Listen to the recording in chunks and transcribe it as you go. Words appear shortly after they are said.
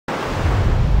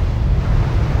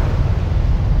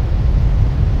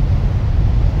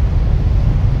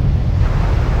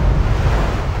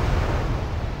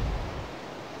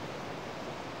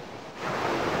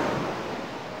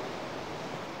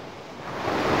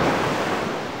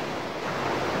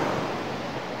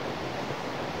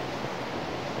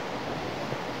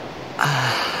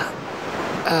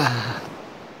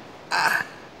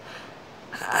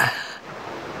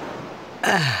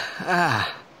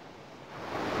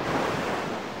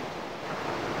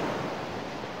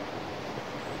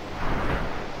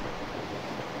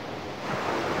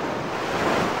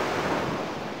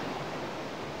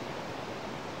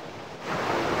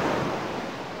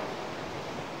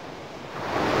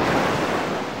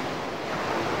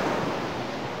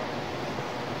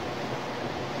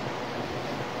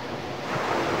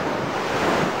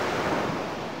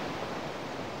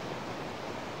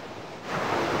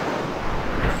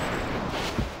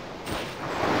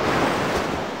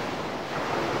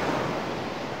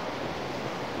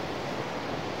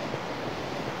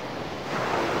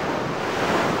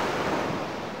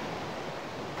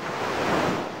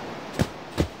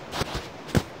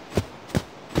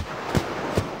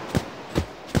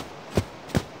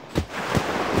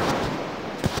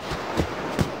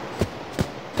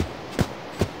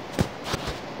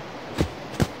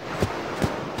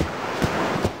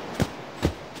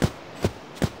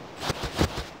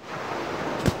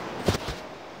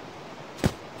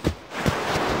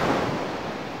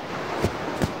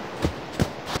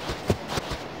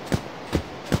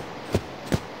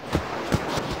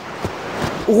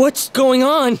What's going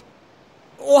on?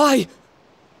 Why?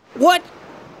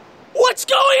 What's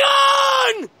going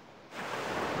on?!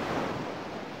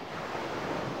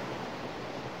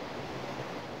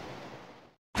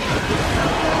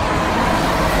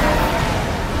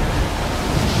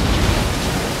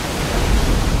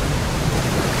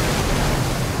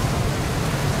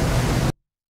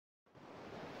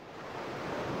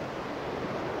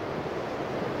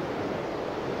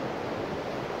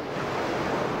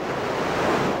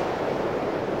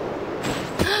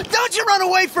 Don't you run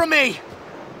away from me!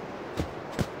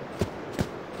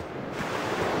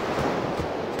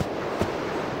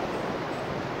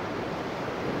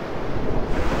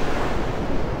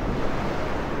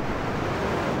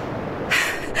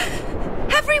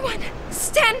 Everyone,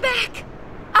 stand back!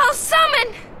 I'll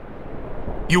summon!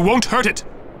 You won't hurt it!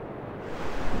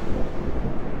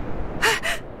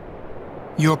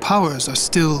 Your powers are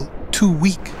still too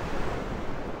weak.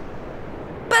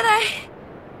 But I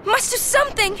must do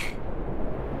something!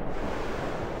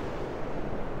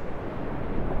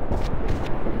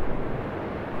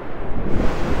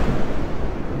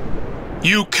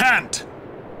 You can't!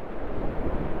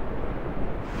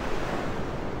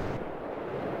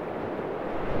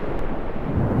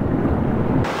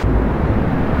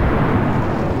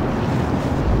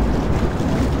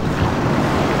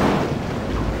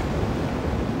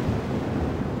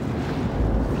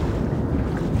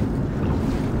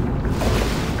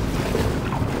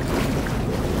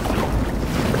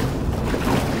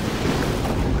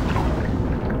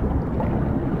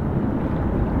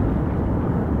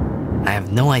 I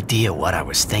have no idea what I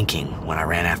was thinking when I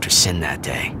ran after Sin that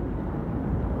day.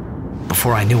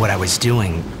 Before I knew what I was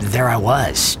doing, there I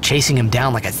was, chasing him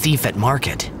down like a thief at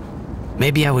market.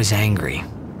 Maybe I was angry.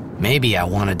 Maybe I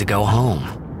wanted to go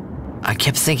home. I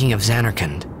kept thinking of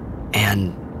Xanarkand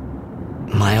and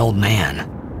my old man.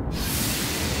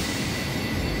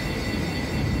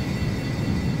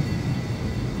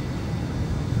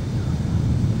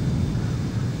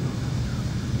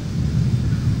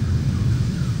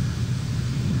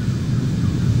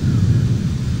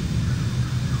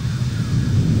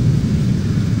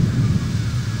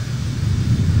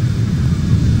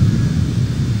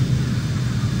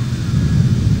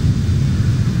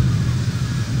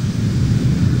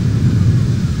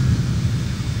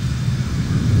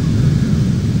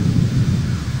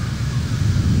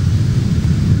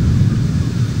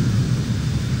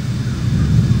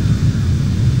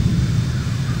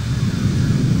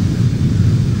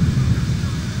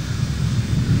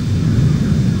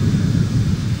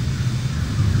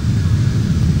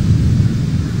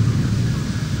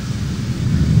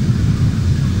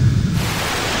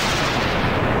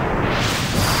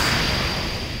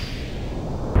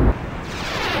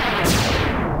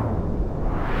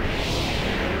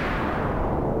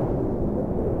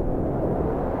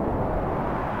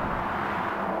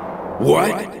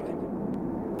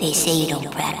 What? They say you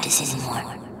don't practice anymore,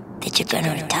 that you're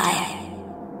gonna retire.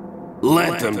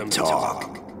 Let them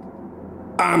talk.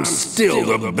 I'm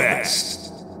still the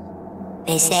best.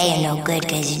 They say you're no good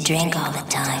because you drink all the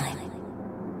time.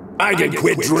 I can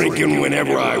quit drinking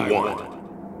whenever I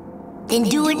want. Then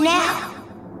do it now.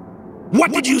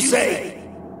 What did you say?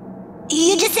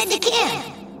 You just said you can.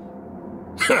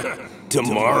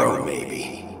 Tomorrow,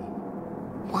 maybe.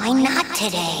 Why not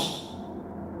today?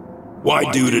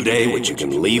 Why do today what you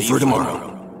can leave for tomorrow?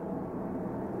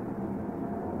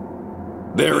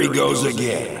 There he goes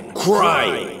again,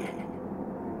 crying.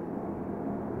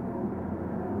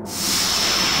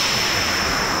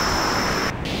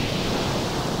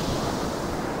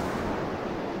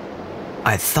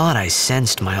 I thought I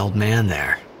sensed my old man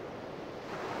there.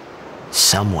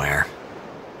 Somewhere.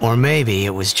 Or maybe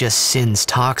it was just Sin's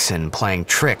toxin playing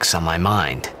tricks on my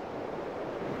mind.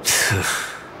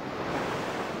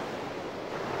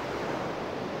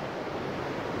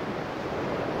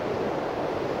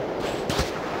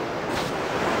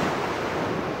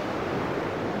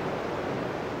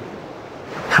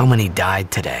 How many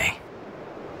died today?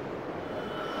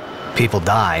 People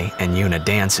die and Yuna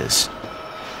dances.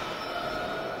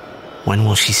 When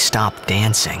will she stop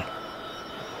dancing?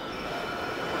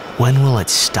 When will it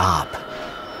stop?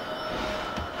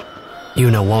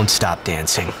 Yuna won't stop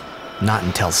dancing, not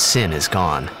until Sin is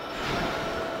gone.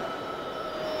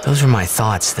 Those were my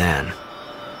thoughts then,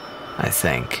 I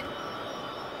think.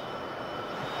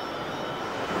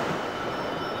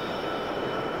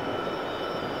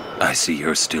 I see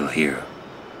you're still here.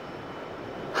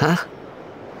 Huh?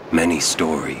 Many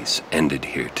stories ended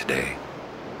here today.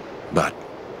 But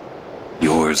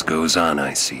yours goes on,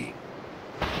 I see.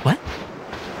 What?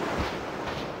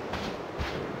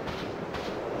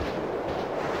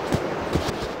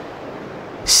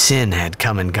 Sin had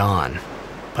come and gone,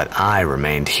 but I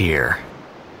remained here.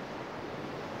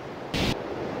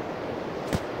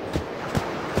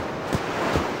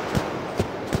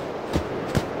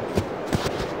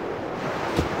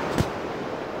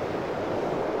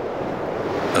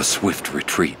 A swift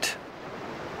retreat.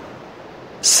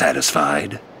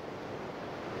 Satisfied?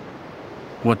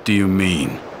 What do you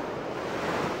mean?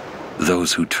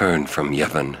 Those who turned from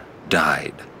Yevon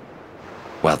died,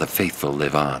 while the faithful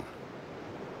live on.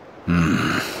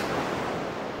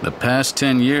 The past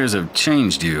 10 years have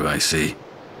changed you, I see.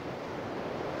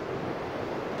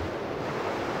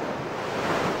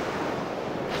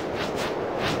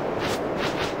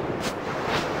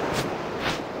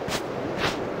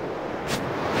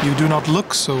 You do not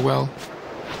look so well.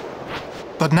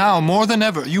 But now, more than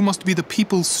ever, you must be the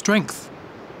people's strength,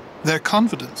 their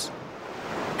confidence.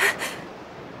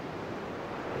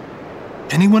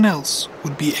 Anyone else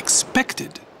would be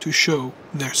expected to show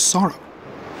their sorrow.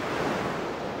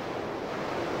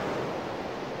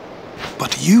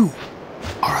 But you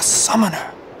are a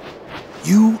summoner.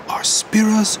 You are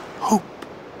Spira's hope.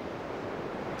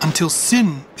 Until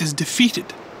sin is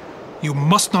defeated, you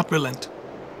must not relent.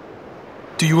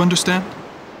 Do you understand?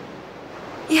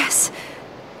 Yes,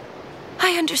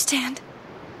 I understand.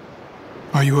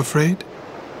 Are you afraid?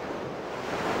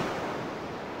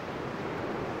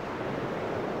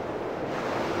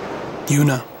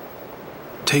 Yuna,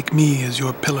 take me as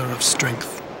your pillar of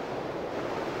strength,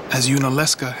 as Yuna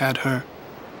Leska had her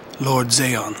Lord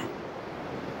Zeon.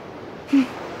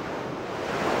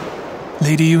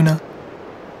 Lady Yuna,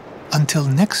 until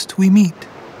next we meet,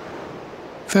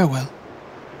 farewell.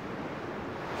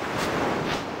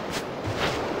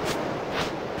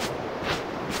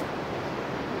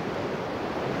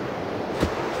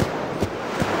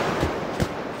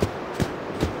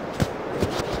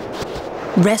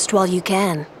 Rest while you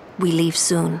can. We leave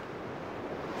soon.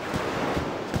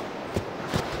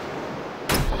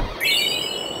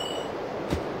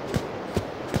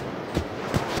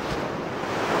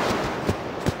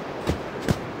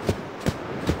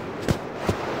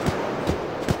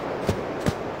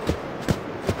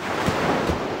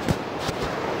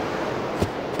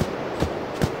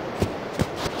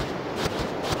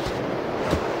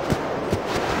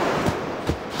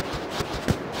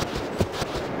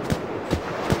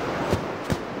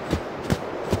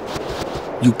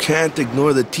 You can't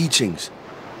ignore the teachings.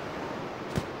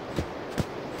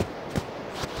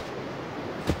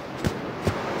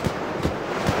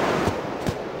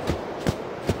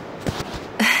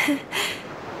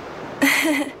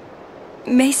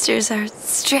 Maesters are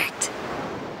strict.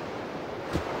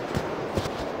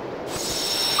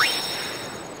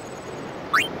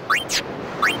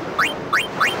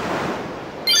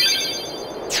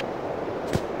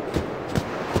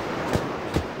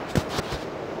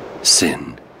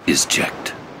 Sin is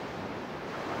Jecht.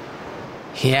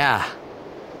 Yeah.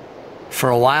 For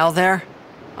a while there,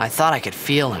 I thought I could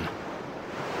feel him.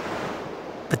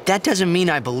 But that doesn't mean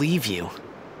I believe you.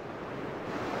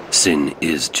 Sin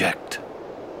is Jecht.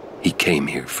 He came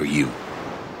here for you.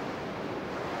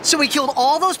 So he killed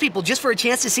all those people just for a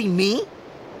chance to see me?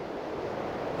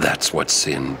 That's what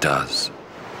Sin does.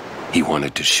 He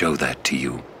wanted to show that to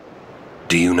you.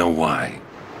 Do you know why?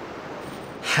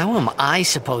 How am I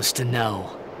supposed to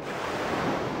know?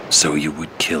 So you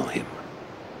would kill him.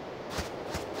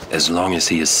 As long as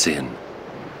he is Sin,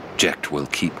 Jecht will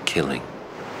keep killing.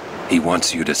 He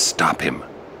wants you to stop him.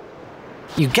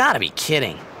 You gotta be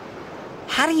kidding.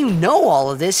 How do you know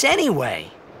all of this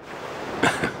anyway?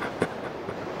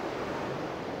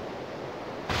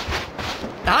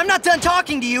 I'm not done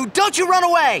talking to you. Don't you run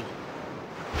away!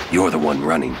 You're the one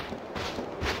running.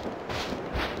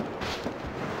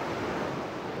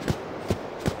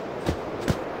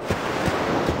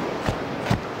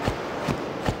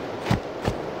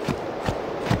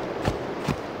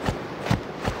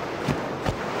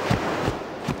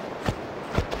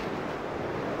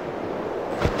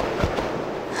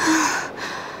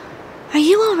 Are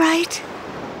you all right?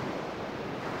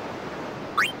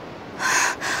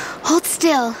 Hold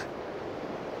still.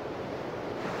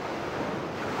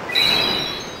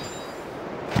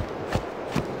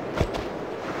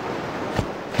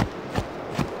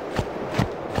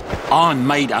 I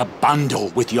made a bundle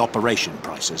with the operation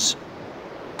prices.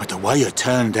 But the way it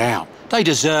turned out, they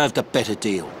deserved a better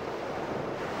deal.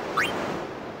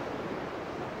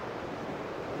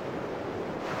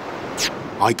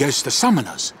 I guess the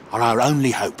summoners are our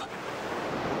only hope.